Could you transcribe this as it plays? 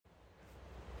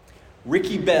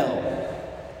Ricky Bell,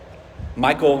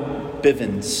 Michael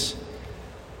Bivins,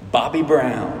 Bobby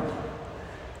Brown,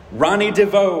 Ronnie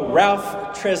DeVoe,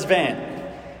 Ralph Tresvant,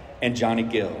 and Johnny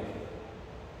Gill.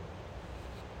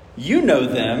 You know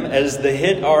them as the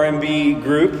hit R&B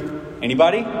group.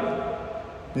 Anybody?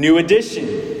 New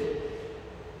Edition.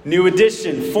 New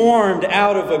Edition formed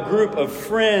out of a group of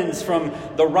friends from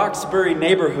the Roxbury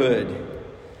neighborhood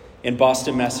in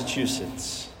Boston,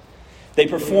 Massachusetts. They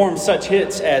performed such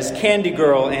hits as Candy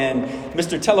Girl and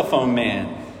Mr. Telephone Man,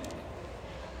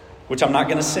 which I'm not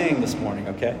going to sing this morning,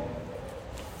 okay?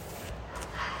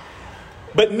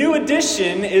 But New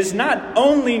Edition is not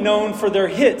only known for their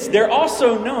hits, they're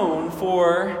also known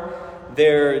for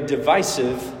their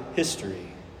divisive history.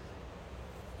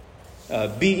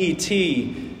 BET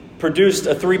produced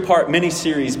a 3-part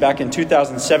miniseries back in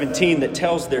 2017 that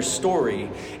tells their story.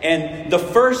 And the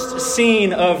first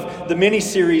scene of the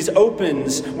miniseries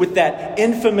opens with that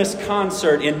infamous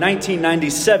concert in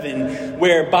 1997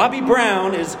 where Bobby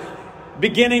Brown is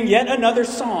beginning yet another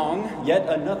song,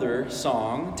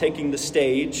 taking the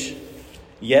stage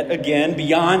yet again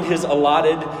beyond his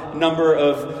allotted number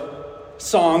of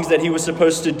songs that he was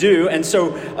supposed to do. And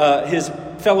so his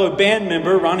fellow band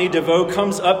member, Ronnie DeVoe,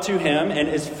 comes up to him and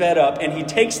is fed up, and he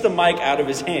takes the mic out of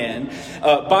his hand.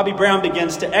 Bobby Brown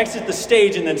begins to exit the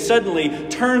stage and then suddenly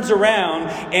turns around,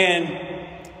 and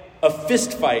a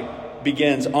fist fight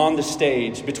begins on the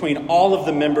stage between all of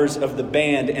the members of the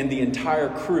band and the entire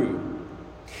crew.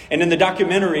 And in the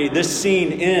documentary, this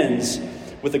scene ends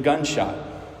with a gunshot.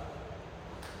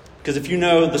 Because if you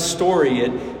know the story,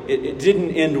 it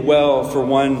didn't end well for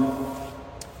one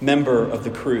member of the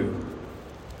crew.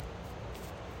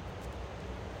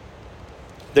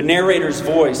 The narrator's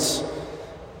voice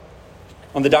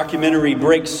on the documentary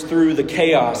breaks through the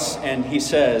chaos, and he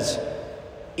says,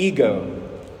 "Ego,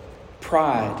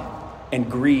 pride, and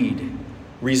greed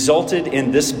resulted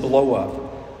in this blow-up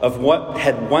of what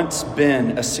had once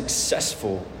been a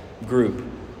successful group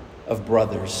of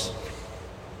brothers."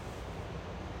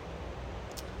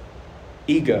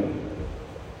 Ego,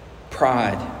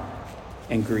 pride,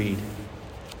 and greed.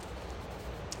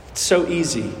 It's so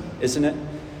easy, isn't it,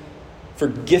 for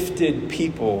gifted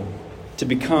people to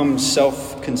become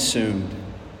self-consumed.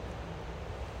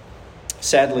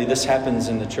 Sadly, this happens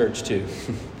in the church too.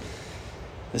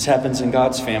 This happens in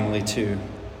God's family too.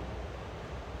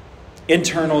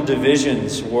 Internal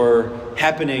divisions were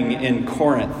happening in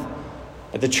Corinth,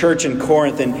 at the church in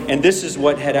Corinth, and this is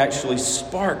what had actually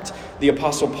sparked the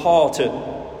Apostle Paul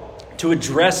to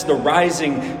address the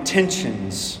rising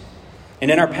tensions. And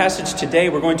in our passage today,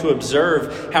 we're going to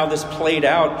observe how this played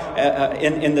out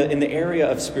in the area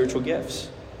of spiritual gifts.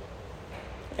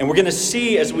 And we're going to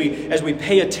see as we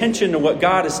pay attention to what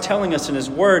God is telling us in His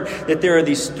Word, that there are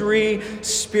these three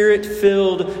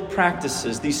Spirit-filled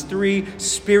practices,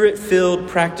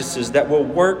 that will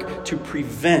work to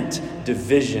prevent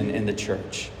division in the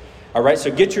church. All right,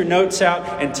 so get your notes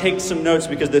out and take some notes,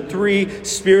 because the three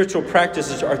spiritual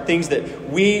practices are things that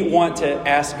we want to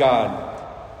ask God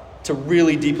to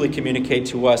really deeply communicate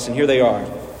to us. And here they are.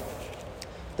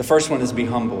 The first one is be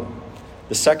humble.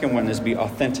 The second one is be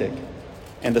authentic.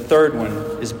 And the third one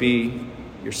is be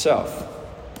yourself.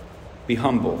 Be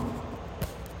humble,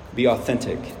 be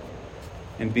authentic,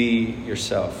 and be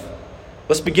yourself.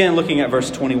 Let's begin looking at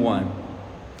verse 21.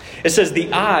 It says,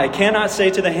 "The eye cannot say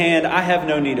to the hand, 'I have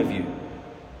no need of you,'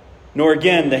 nor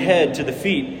again the head to the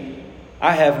feet,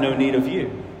 'I have no need of you.'"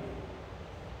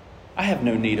 I have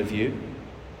no need of you.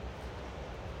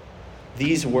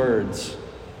 These words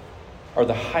are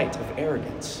the height of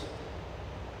arrogance.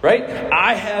 Right?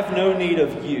 I have no need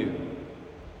of you.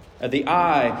 The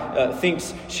eye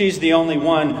thinks she's the only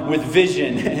one with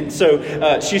vision. And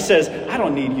so she says, "I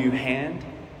don't need you, hand."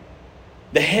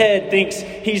 The head thinks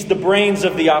he's the brains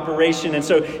of the operation. And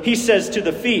so he says to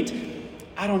the feet,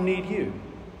 "I don't need you."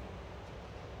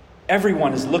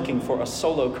 Everyone is looking for a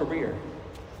solo career.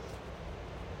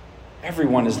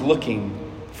 Everyone is looking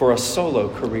for a solo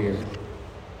career.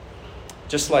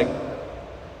 Just like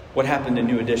what happened in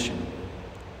New Edition.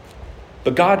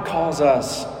 But God calls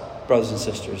us, brothers and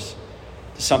sisters,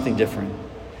 to something different.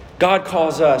 God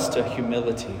calls us to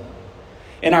humility.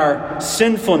 In our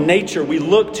sinful nature, we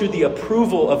look to the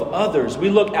approval of others.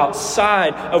 We look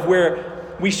outside of where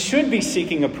we should be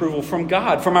seeking approval from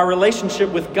God, from our relationship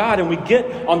with God, and we get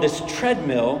on this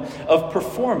treadmill of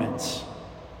performance.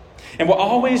 And we're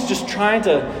always just trying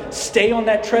to stay on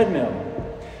that treadmill,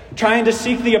 trying to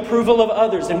seek the approval of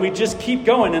others, and we just keep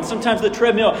going. And sometimes the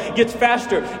treadmill gets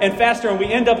faster and faster, and we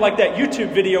end up like that YouTube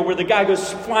video where the guy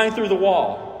goes flying through the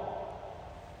wall.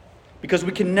 Because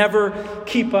we can never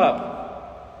keep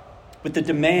up with the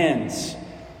demands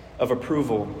of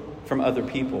approval from other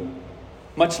people,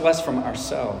 much less from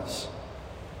ourselves.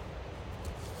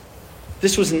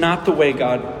 This was not the way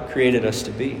God created us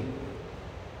to be.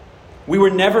 We were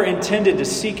never intended to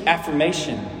seek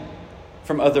affirmation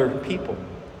from other people.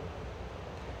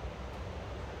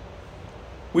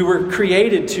 We were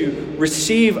created to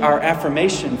receive our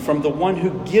affirmation from the one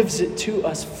who gives it to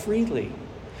us freely,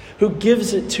 who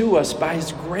gives it to us by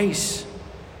His grace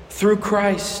through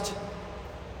Christ.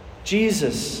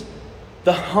 Jesus,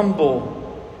 the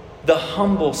humble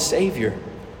Savior.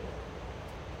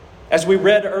 As we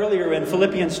read earlier in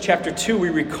Philippians chapter 2, we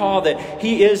recall that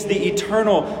He is the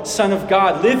eternal Son of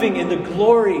God, living in the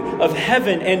glory of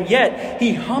heaven, and yet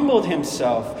He humbled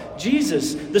Himself.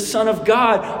 Jesus, the Son of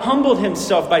God, humbled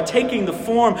Himself by taking the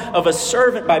form of a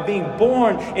servant, by being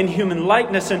born in human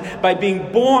likeness, and by being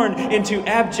born into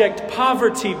abject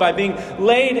poverty, by being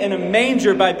laid in a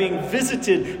manger, by being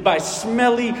visited by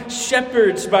smelly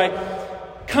shepherds, by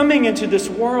coming into this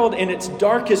world in its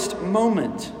darkest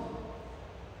moment.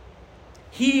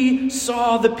 He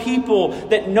saw the people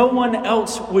that no one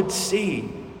else would see.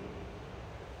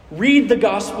 Read the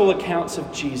gospel accounts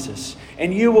of Jesus,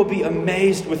 and you will be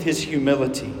amazed with His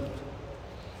humility.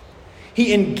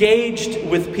 He engaged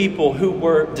with people who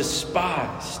were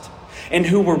despised and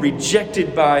who were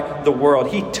rejected by the world.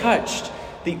 He touched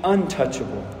the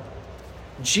untouchable.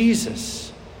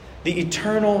 Jesus, the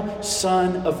eternal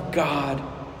Son of God,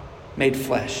 made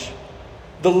flesh.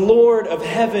 The Lord of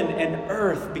heaven and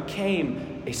earth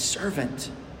became a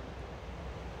servant.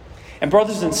 And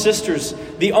brothers and sisters,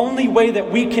 the only way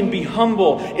that we can be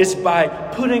humble is by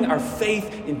putting our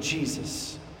faith in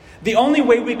Jesus. The only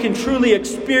way we can truly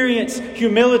experience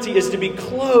humility is to be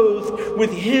clothed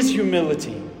with His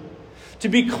humility, to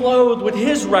be clothed with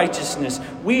His righteousness.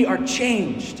 We are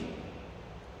changed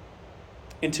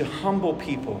into humble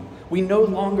people. We no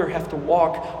longer have to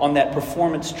walk on that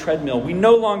performance treadmill. We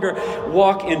no longer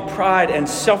walk in pride and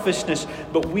selfishness,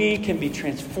 but we can be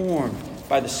transformed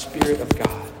by the Spirit of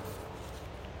God.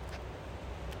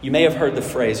 You may have heard the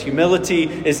phrase, humility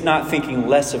is not thinking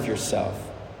less of yourself.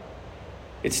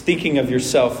 It's thinking of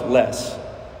yourself less.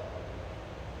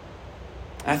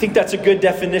 I think that's a good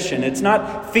definition. It's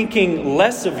not thinking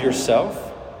less of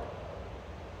yourself.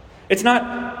 It's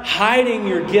not hiding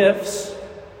your gifts.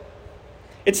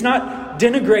 It's not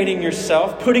denigrating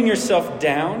yourself, putting yourself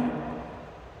down.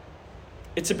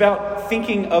 It's about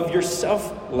thinking of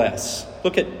yourself less.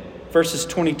 Look at verses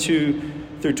 22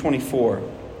 through 24.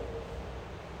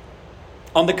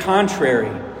 On the contrary,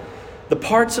 the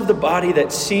parts of the body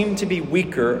that seem to be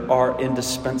weaker are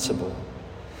indispensable.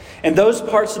 And those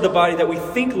parts of the body that we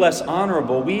think less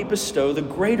honorable, we bestow the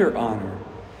greater honor.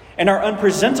 And our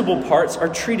unpresentable parts are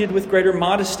treated with greater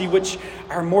modesty, which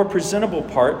our more presentable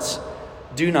parts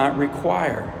do not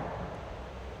require.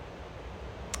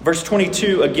 Verse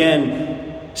 22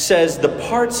 again says, the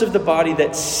parts of the body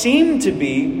that seem to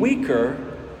be weaker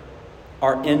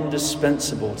are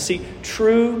indispensable. See,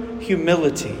 true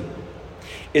humility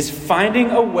is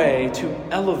finding a way to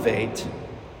elevate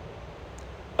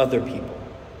other people.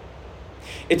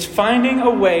 It's finding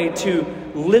a way to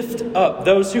lift up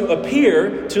those who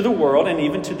appear to the world and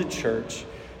even to the church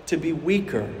to be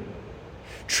weaker.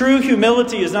 True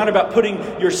humility is not about putting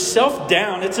yourself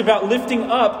down. It's about lifting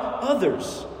up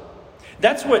others.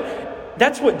 That's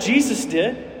what Jesus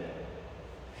did.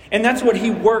 And that's what He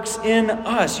works in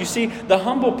us. You see, the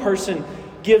humble person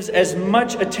gives as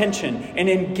much attention and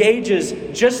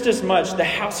engages just as much the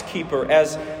housekeeper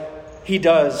as he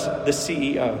does the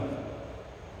CEO.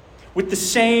 With the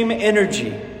same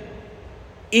energy,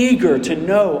 eager to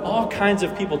know all kinds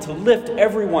of people, to lift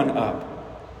everyone up.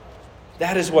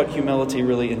 That is what humility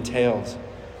really entails.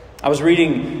 I was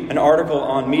reading an article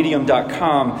on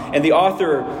Medium.com, and the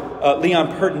author,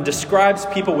 Leon Purton, describes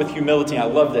people with humility. I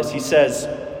love this. He says,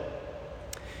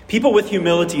 people with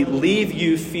humility leave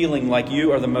you feeling like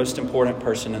you are the most important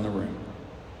person in the room.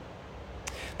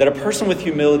 That a person with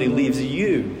humility leaves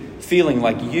you feeling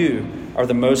like you are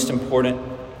the most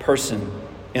important person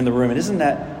in the room. And isn't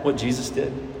that what Jesus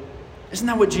did? Isn't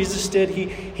that what Jesus did?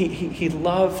 He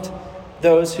loved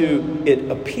those who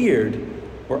it appeared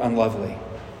were unlovely.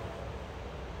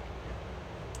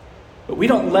 But we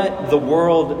don't let the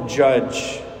world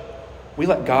judge. We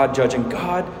let God judge. And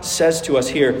God says to us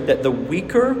here that the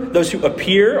weaker, those who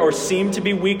appear or seem to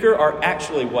be weaker, are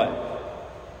actually what?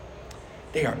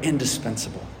 They are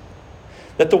indispensable.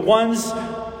 That the ones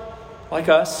like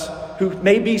us who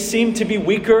maybe seem to be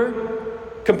weaker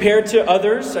compared to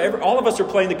others, all of us are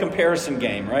playing the comparison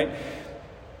game, right?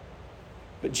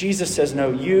 But Jesus says,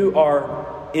 no, you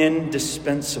are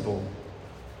indispensable.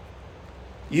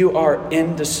 You are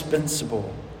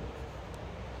indispensable.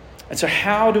 And so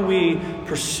how do we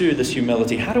pursue this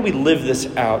humility? How do we live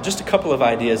this out? Just a couple of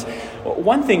ideas.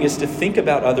 One thing is to think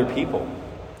about other people.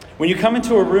 When you come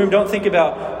into a room, don't think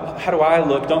about how do I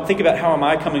look? Don't think about how am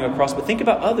I coming across, but think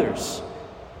about others.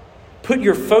 Put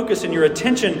your focus and your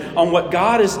attention on what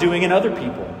God is doing in other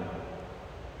people.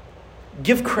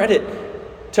 Give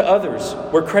credit to others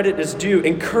where credit is due.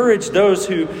 Encourage those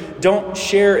who don't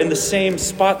share in the same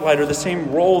spotlight or the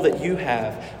same role that you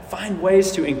have. Find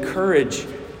ways to encourage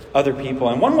other people.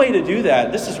 And one way to do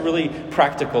that, this is really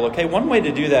practical, okay? One way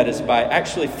to do that is by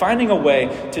actually finding a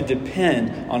way to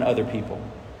depend on other people.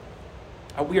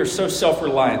 We are so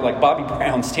self-reliant, like Bobby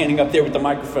Brown standing up there with the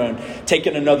microphone,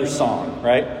 taking another song,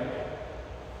 right?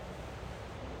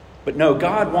 But no,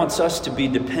 God wants us to be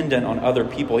dependent on other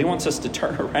people. He wants us to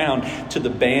turn around to the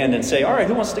band and say, all right,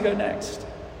 who wants to go next?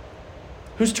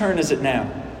 Whose turn is it now?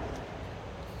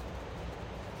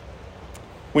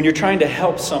 When you're trying to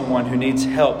help someone who needs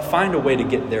help, find a way to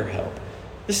get their help.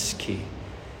 This is key.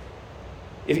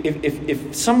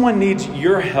 If someone needs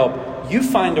your help, you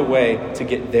find a way to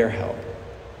get their help.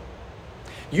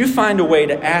 You find a way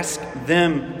to ask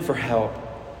them for help.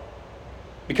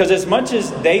 Because as much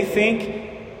as they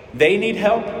think they need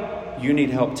help, you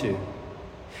need help too.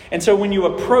 And so when you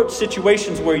approach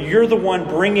situations where you're the one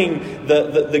bringing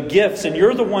the gifts and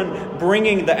you're the one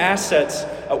bringing the assets,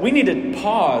 we need to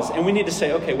pause and we need to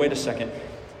say, okay, wait a second.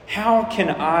 How can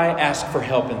I ask for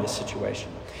help in this situation?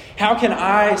 How can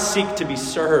I seek to be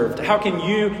served? How can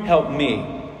you help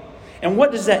me? And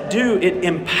what does that do? It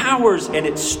empowers and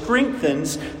it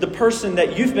strengthens the person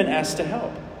that you've been asked to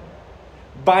help.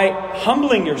 By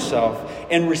humbling yourself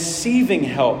and receiving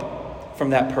help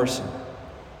from that person.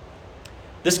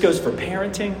 This goes for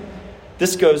parenting.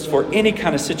 This goes for any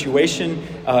kind of situation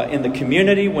in the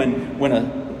community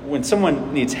when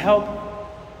someone needs help.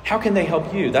 How can they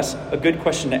help you? That's a good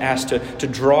question to ask to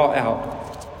draw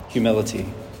out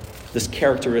humility. This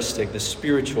characteristic, this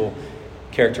spiritual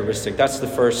characteristic. That's the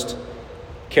first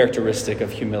characteristic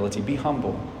of humility. Be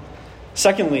humble.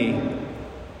 Secondly,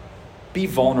 be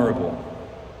vulnerable.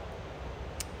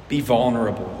 Be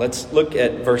vulnerable. Let's look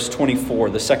at verse 24,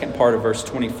 the second part of verse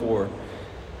 24,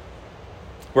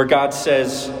 where God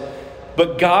says,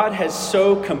 "But God has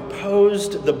so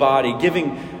composed the body,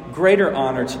 giving greater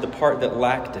honor to the part that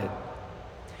lacked it,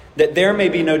 that there may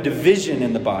be no division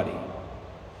in the body,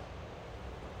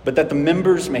 but that the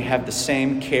members may have the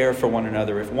same care for one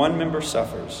another. If one member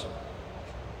suffers,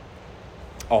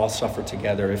 all suffer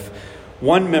together. If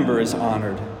one member is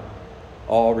honored,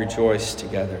 all rejoice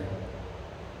together."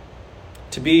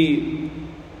 To be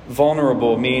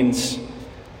vulnerable means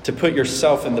to put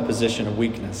yourself in the position of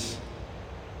weakness.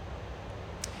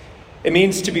 It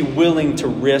means to be willing to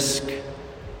risk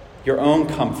your own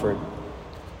comfort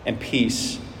and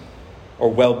peace or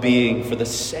well-being for the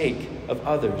sake of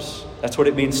others. That's what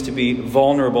it means to be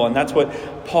vulnerable. And that's what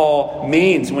Paul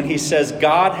means when he says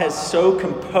God has so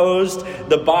composed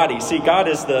the body. See, God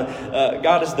is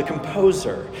the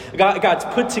composer. God's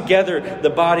put together the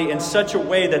body in such a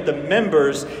way that the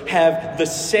members have the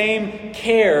same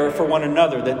care for one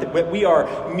another, that we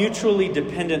are mutually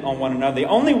dependent on one another. The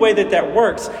only way that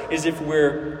works is if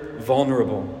we're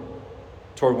vulnerable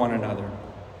toward one another,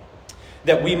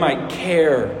 that we might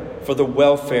care for the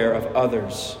welfare of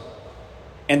others,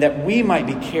 and that we might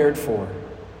be cared for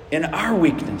in our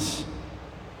weakness,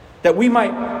 that we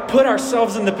might put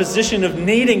ourselves in the position of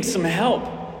needing some help,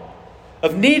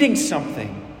 of needing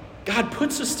something. God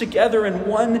puts us together in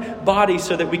one body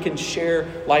so that we can share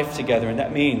life together, and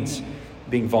that means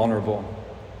being vulnerable.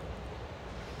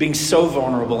 Being so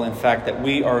vulnerable, in fact, that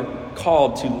we are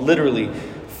called to literally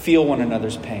feel one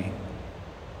another's pain.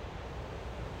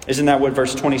 Isn't that what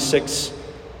verse 26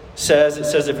 says? It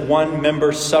says, if one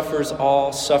member suffers,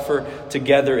 all suffer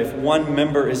together. If one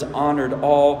member is honored,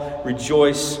 all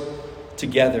rejoice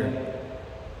together.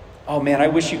 Oh man, I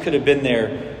wish you could have been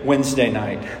there Wednesday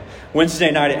night.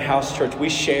 Wednesday night at House Church, we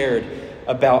shared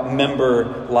about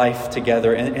member life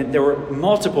together. And there were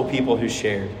multiple people who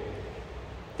shared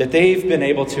that they've been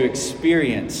able to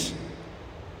experience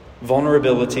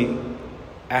vulnerability,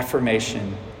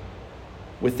 affirmation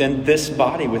within this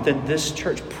body, within this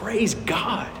church. Praise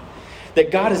God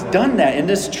that God has done that in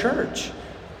this church.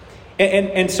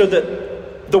 And so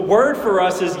the word for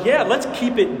us is, let's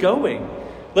keep it going.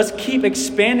 Let's keep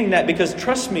expanding that, because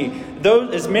trust me,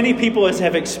 as many people as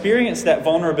have experienced that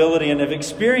vulnerability and have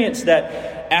experienced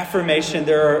that affirmation,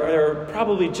 there are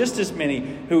probably just as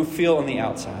many who feel on the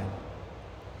outside.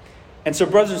 And so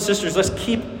brothers and sisters, let's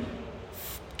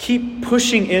keep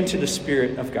pushing into the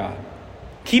Spirit of God.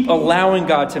 Keep allowing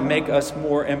God to make us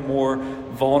more and more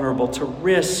vulnerable, to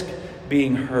risk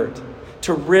being hurt,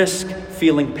 to risk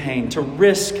feeling pain, to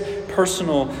risk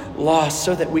personal loss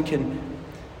so that we can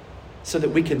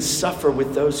suffer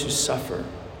with those who suffer.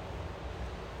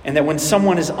 And that when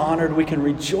someone is honored, we can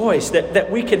rejoice,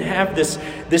 that we can have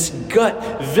this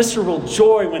gut, visceral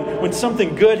joy when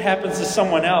something good happens to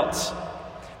someone else,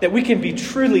 that we can be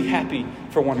truly happy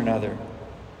for one another.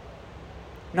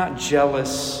 Not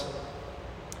jealous,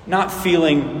 not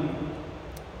feeling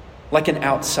like an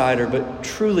outsider, but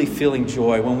truly feeling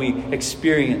joy when we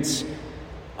experience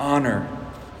honor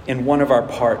in one of our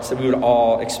parts, that we would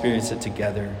all experience it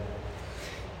together.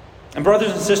 And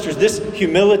brothers and sisters, this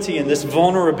humility and this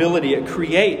vulnerability, it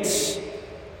creates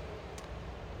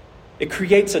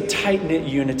a tight-knit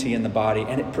unity in the body,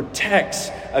 and it protects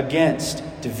against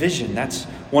division. That's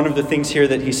one of the things here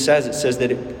that he says. It says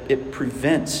that it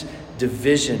prevents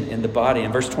division in the body.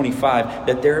 In verse 25,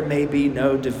 that there may be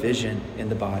no division in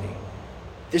the body.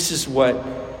 This is what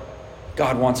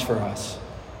God wants for us.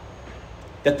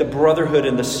 That the brotherhood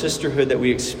and the sisterhood that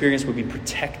we experience would be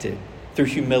protected through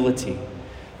humility,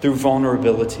 through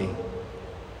vulnerability.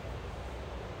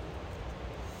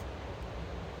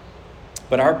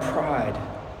 But our pride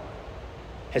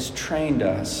has trained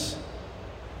us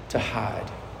to hide.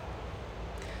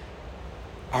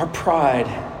 Our pride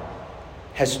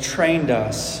has trained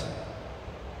us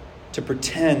to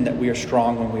pretend that we are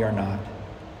strong when we are not.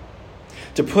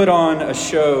 To put on a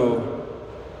show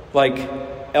like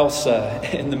Elsa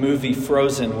in the movie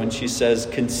Frozen when she says,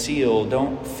 "Conceal,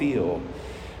 don't feel."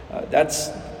 That's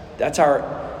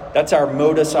our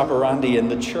modus operandi in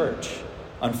the church,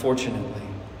 unfortunately.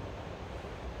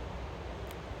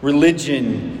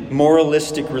 Religion,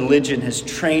 moralistic religion, has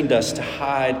trained us to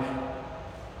hide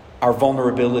our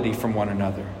vulnerability from one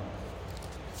another.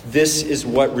 This is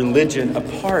what religion,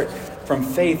 apart from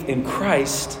faith in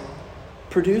Christ,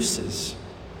 produces.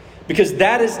 Because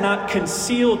that is not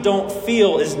conceal, don't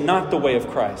feel, is not the way of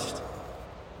Christ.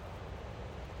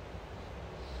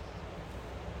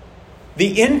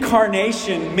 The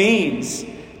incarnation means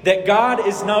that God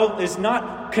is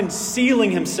not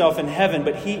concealing himself in heaven,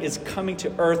 but he is coming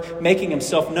to earth, making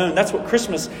himself known. That's what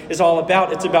Christmas is all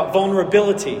about. It's about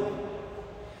vulnerability.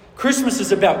 Christmas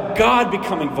is about God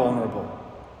becoming vulnerable.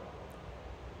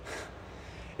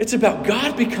 It's about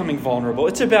God becoming vulnerable.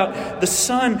 It's about the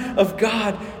Son of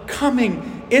God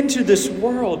coming into this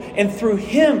world. And through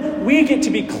him, we get to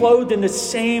be clothed in the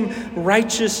same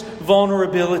righteous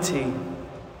vulnerability.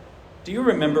 Do you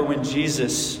remember when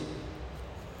Jesus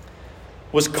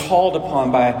was called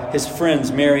upon by his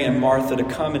friends, Mary and Martha, to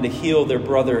come and to heal their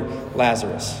brother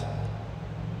Lazarus?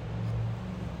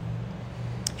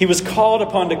 He was called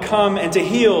upon to come and to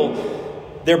heal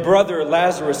their brother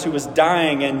Lazarus, who was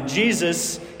dying. And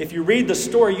Jesus, if you read the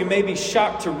story, you may be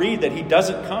shocked to read that he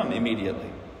doesn't come immediately.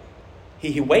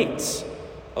 He waits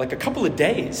like a couple of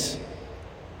days.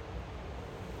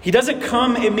 He doesn't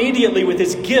come immediately with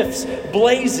his gifts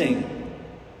blazing.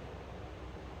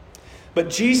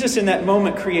 But Jesus in that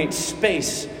moment creates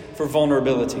space for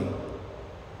vulnerability.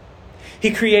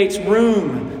 He creates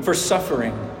room for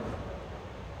suffering.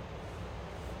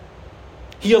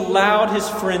 He allowed his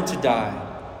friend to die.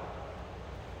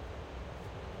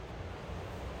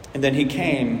 And then he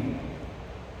came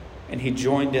and he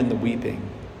joined in the weeping.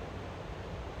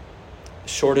 The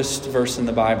shortest verse in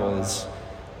the Bible is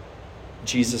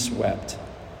Jesus wept.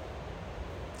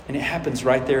 And it happens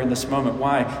right there in this moment.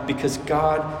 Why? Because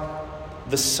God,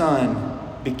 the Son,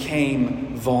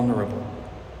 became vulnerable.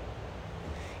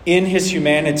 In his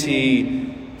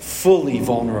humanity, fully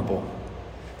vulnerable.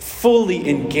 Fully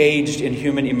engaged in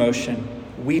human emotion.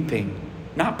 Weeping.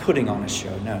 Not putting on a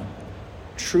show, no.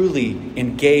 Truly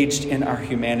engaged in our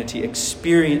humanity.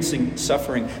 Experiencing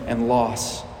suffering and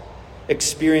loss.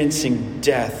 Experiencing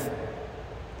death.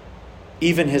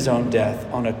 Even his own death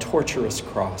on a torturous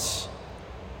cross.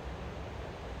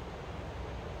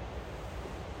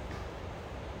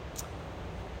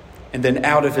 And then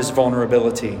out of his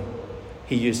vulnerability,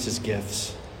 he used his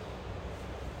gifts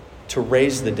to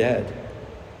raise the dead.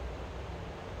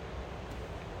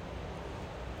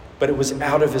 But it was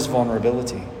out of his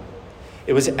vulnerability.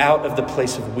 It was out of the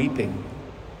place of weeping.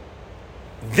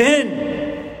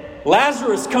 Then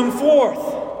Lazarus, come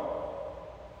forth.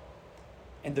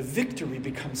 And the victory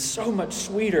becomes so much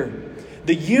sweeter.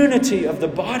 The unity of the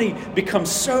body becomes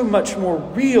so much more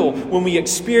real when we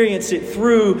experience it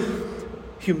through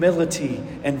humility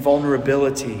and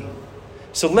vulnerability.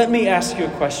 So let me ask you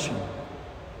a question.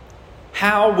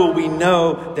 How will we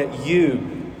know that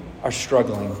you are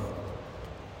struggling?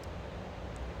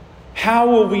 How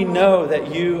will we know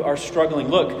that you are struggling?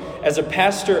 Look, as a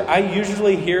pastor, I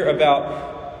usually hear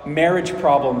about marriage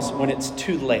problems when it's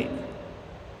too late.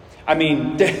 I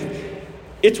mean,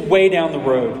 it's way down the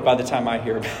road by the time I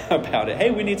hear about it. Hey,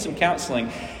 we need some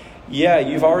counseling. Yeah,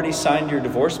 you've already signed your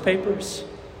divorce papers?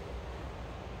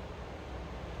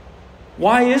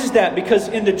 Why is that? Because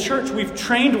in the church, we've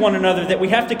trained one another that we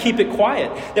have to keep it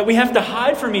quiet, that we have to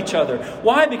hide from each other.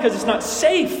 Why? Because it's not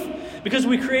safe. Because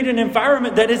we create an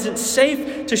environment that isn't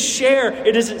safe to share.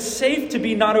 It isn't safe to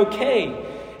be not okay.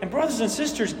 And brothers and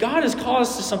sisters, God has called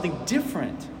us to something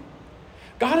different.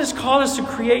 God has called us to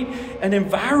create an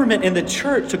environment in the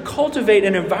church, to cultivate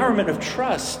an environment of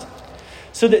trust,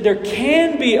 so that there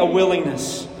can be a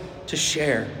willingness to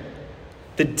share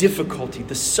the difficulty,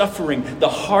 the suffering, the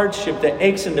hardship, the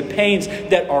aches and the pains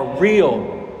that are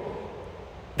real,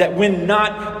 that when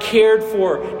not cared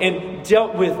for and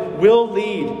dealt with will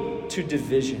lead to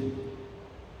division.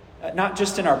 Not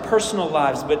just in our personal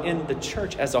lives, but in the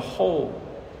church as a whole,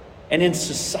 and in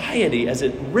society as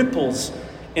it ripples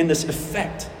in this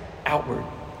effect outward.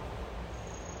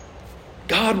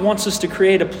 God wants us to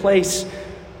create a place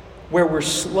where we're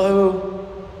slow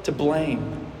to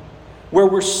blame, where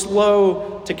we're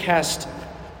slow to cast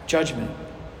judgment.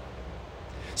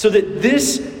 So that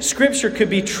this scripture could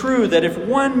be true, that if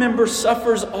one member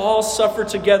suffers, all suffer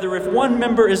together. If one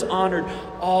member is honored,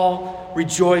 all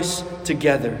rejoice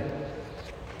together.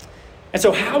 And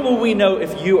so how will we know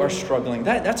if you are struggling?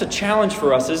 That's a challenge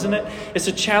for us, isn't it? It's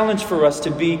a challenge for us to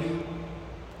be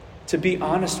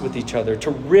honest with each other,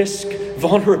 to risk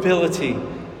vulnerability,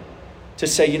 to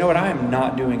say, you know what, I am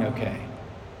not doing okay.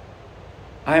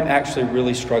 I'm actually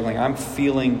really struggling. I'm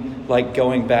feeling like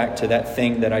going back to that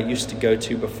thing that I used to go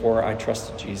to before I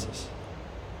trusted Jesus.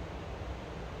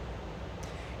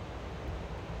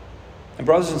 And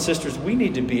brothers and sisters, we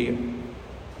need to be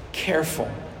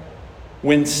careful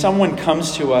when someone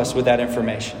comes to us with that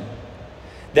information,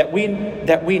 that we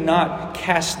not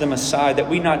cast them aside, that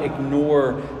we not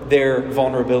ignore their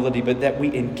vulnerability, but that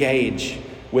we engage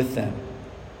with them,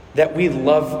 that we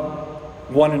love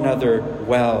one another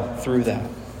well through that.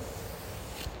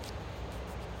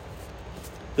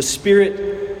 The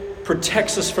Spirit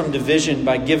protects us from division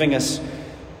by giving us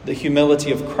the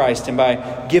humility of Christ and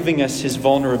by giving us his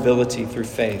vulnerability through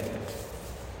faith.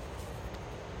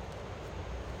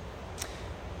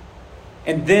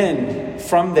 And then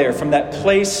from there, from that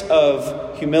place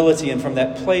of humility and from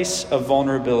that place of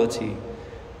vulnerability,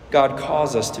 God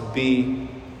calls us to be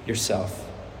yourself.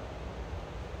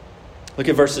 Look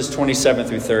at verses 27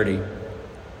 through 30.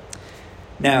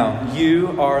 Now,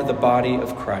 you are the body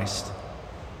of Christ,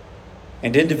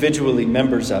 and individually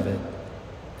members of it.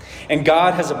 And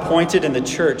God has appointed in the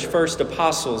church first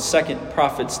apostles, second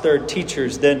prophets, third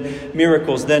teachers, then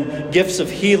miracles, then gifts of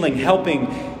healing, helping,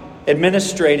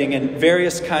 administrating, and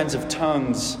various kinds of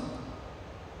tongues.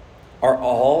 Are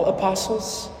all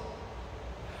apostles?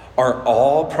 Are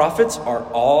all prophets? Are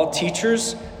all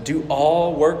teachers? Do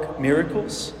all work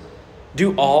miracles?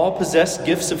 Do all possess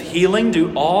gifts of healing?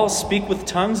 Do all speak with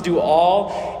tongues? Do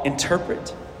all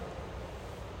interpret?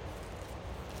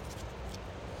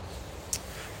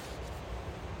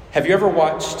 Have you ever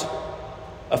watched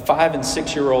a 5 and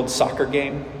 6 year old soccer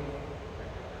game?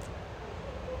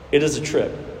 It is a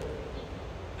trip.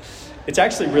 It's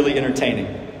actually really entertaining.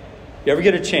 You ever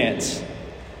get a chance,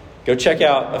 go check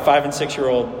out a 5 and 6 year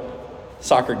old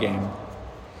soccer game.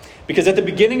 Because at the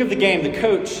beginning of the game, the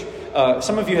coach,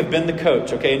 some of you have been the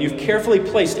coach, okay? And you've carefully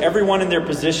placed everyone in their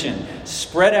position,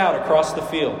 spread out across the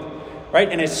field, right?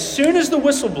 And as soon as the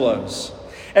whistle blows,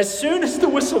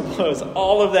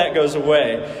 all of that goes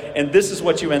away. And this is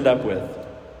what you end up with.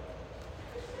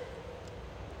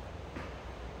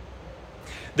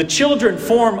 The children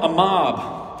form a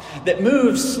mob that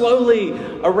moves slowly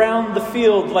around the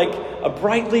field like a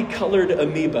brightly colored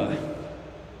amoeba.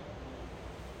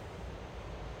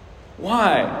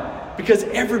 Why? Because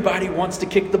everybody wants to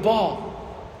kick the ball.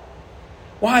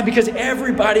 Why? Because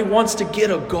everybody wants to get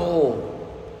a goal.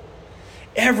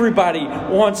 Everybody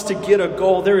wants to get a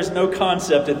goal. There is no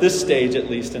concept at this stage, at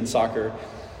least in soccer,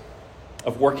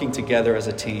 of working together as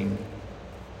a team.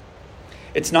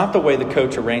 It's not the way the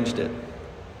coach arranged it,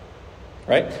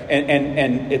 right?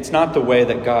 And it's not the way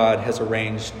that God has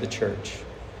arranged the church.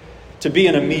 To be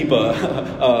an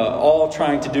amoeba, all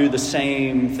trying to do the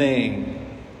same thing.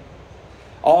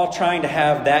 All trying to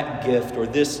have that gift or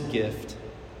this gift.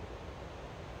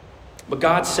 But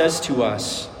God says to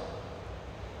us,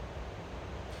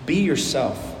 be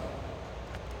yourself.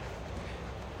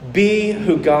 Be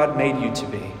who God made you to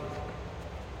be.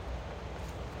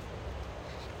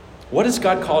 What has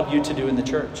God called you to do in the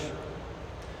church?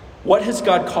 What has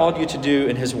God called you to do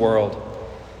in his world?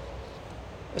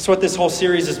 That's what this whole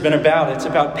series has been about. It's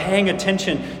about paying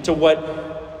attention to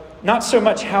what, not so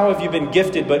much how have you been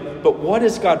gifted, but what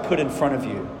has God put in front of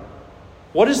you?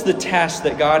 What is the task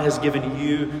that God has given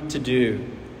you to do?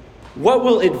 What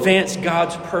will advance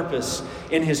God's purpose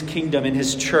in his kingdom, in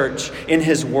his church, in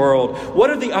his world? What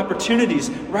are the opportunities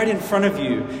right in front of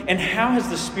you? And how has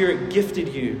the Spirit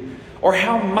gifted you? Or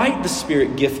how might the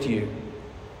Spirit gift you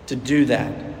to do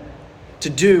that? To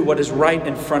do what is right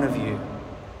in front of you?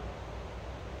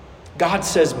 God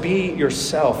says, be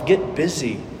yourself. Get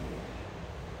busy.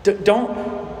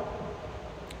 Don't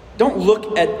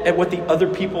look at what the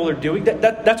other people are doing.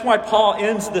 That's why Paul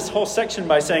ends this whole section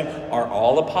by saying, are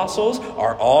all apostles?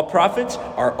 Are all prophets?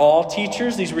 Are all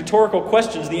teachers? These rhetorical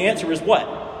questions, the answer is what?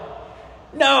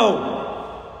 No,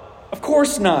 of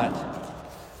course not.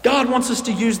 God wants us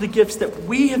to use the gifts that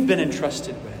we have been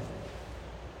entrusted with.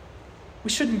 We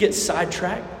shouldn't get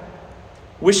sidetracked,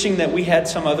 wishing that we had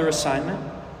some other assignment,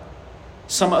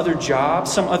 some other job,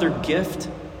 some other gift.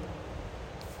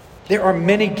 There are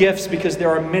many gifts because there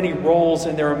are many roles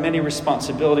and there are many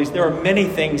responsibilities. There are many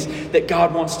things that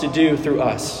God wants to do through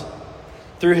us,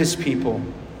 through his people.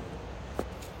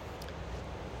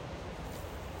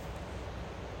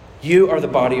 You are the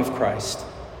body of Christ.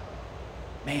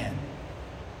 Man,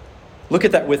 look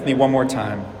at that with me one more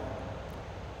time.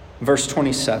 Verse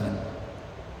 27.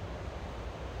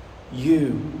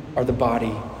 You are the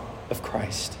body of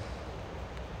Christ.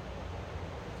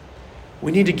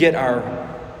 We need to get our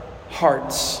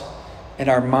hearts and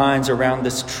our minds around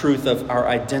this truth of our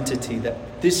identity,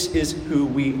 that this is who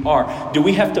we are. Do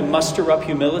we have to muster up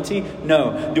humility?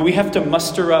 No. Do we have to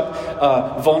muster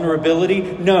up vulnerability?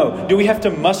 No. Do we have to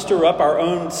muster up our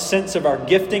own sense of our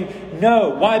gifting? No.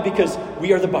 Why? Because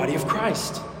we are the body of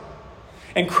Christ.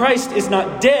 And Christ is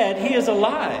not dead, he is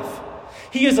alive.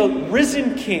 He is a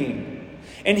risen king.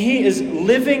 And he is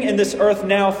living in this earth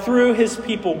now through his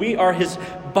people. We are his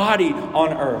body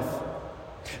on earth.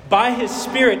 By his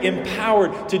Spirit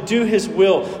empowered to do his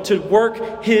will, to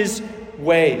work his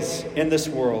ways in this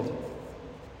world.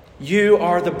 You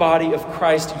are the body of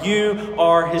Christ. You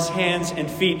are his hands and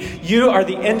feet. You are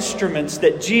the instruments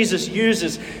that Jesus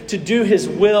uses to do his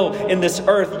will in this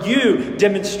earth. You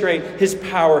demonstrate his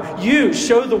power. You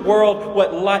show the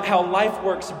world how life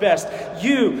works best.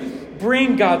 You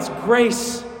bring God's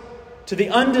grace to the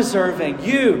undeserving.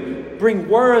 You bring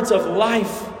words of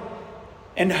life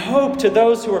and hope to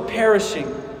those who are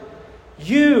perishing.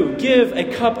 You give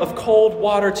a cup of cold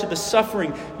water to the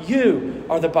suffering. You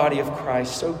are the body of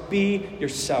Christ. So be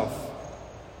yourself.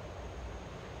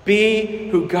 Be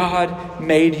who God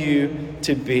made you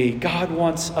to be. God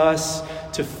wants us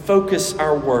to focus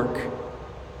our work,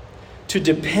 to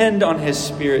depend on his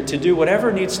Spirit, to do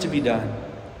whatever needs to be done,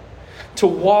 to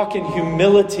walk in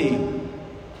humility,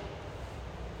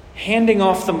 handing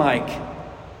off the mic,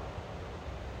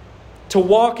 to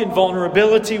walk in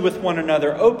vulnerability with one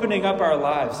another, opening up our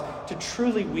lives, to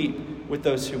truly weep with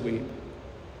those who weep,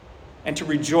 and to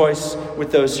rejoice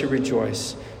with those who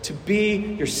rejoice. To be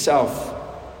yourself,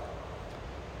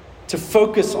 to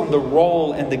focus on the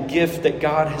role and the gift that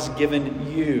God has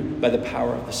given you by the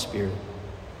power of the Spirit.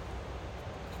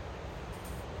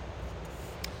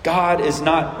 God is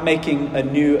not making a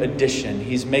new addition.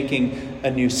 He's making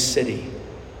a new city.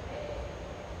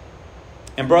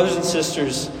 And brothers and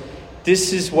sisters,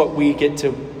 this is what we get to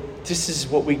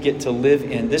live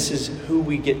in. This is who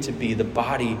we get to be, the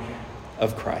body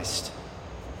of Christ.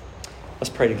 Let's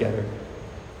pray together.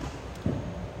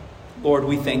 Lord,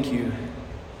 we thank you.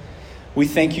 We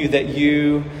thank you that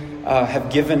you have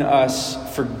given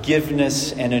us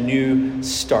forgiveness and a new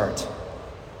start.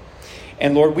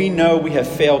 And Lord, we know we have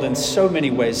failed in so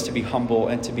many ways to be humble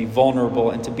and to be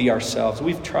vulnerable and to be ourselves.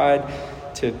 We've tried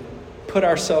to put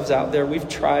ourselves out there. We've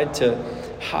tried to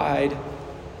hide.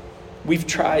 We've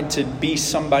tried to be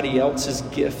somebody else's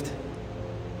gift.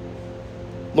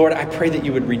 Lord, I pray that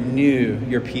you would renew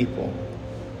your people.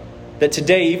 That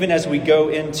today, even as we go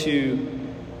into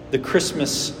the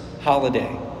Christmas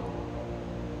holiday,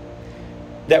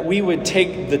 that we would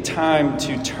take the time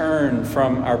to turn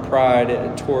from our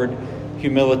pride toward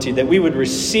humility, that we would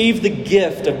receive the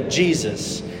gift of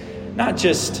Jesus, not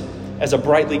just as a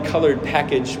brightly colored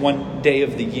package one day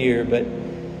of the year, but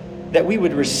that we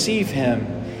would receive him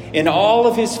in all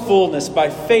of his fullness, by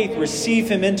faith, receive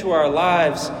him into our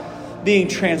lives, being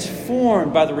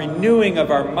transformed by the renewing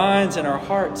of our minds and our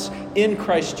hearts in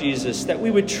Christ Jesus, that we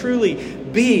would truly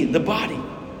be the body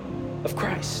of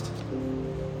Christ.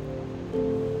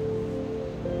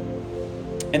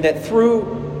 And that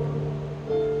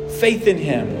through faith in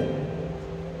him,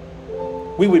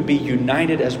 we would be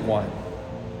united as one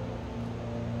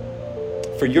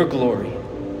for your glory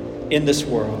in this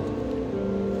world.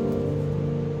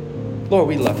 Lord,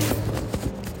 we love you.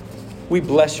 We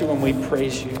bless you and we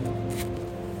praise you.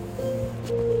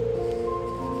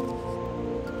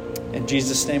 In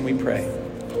Jesus' name we pray.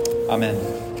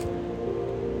 Amen.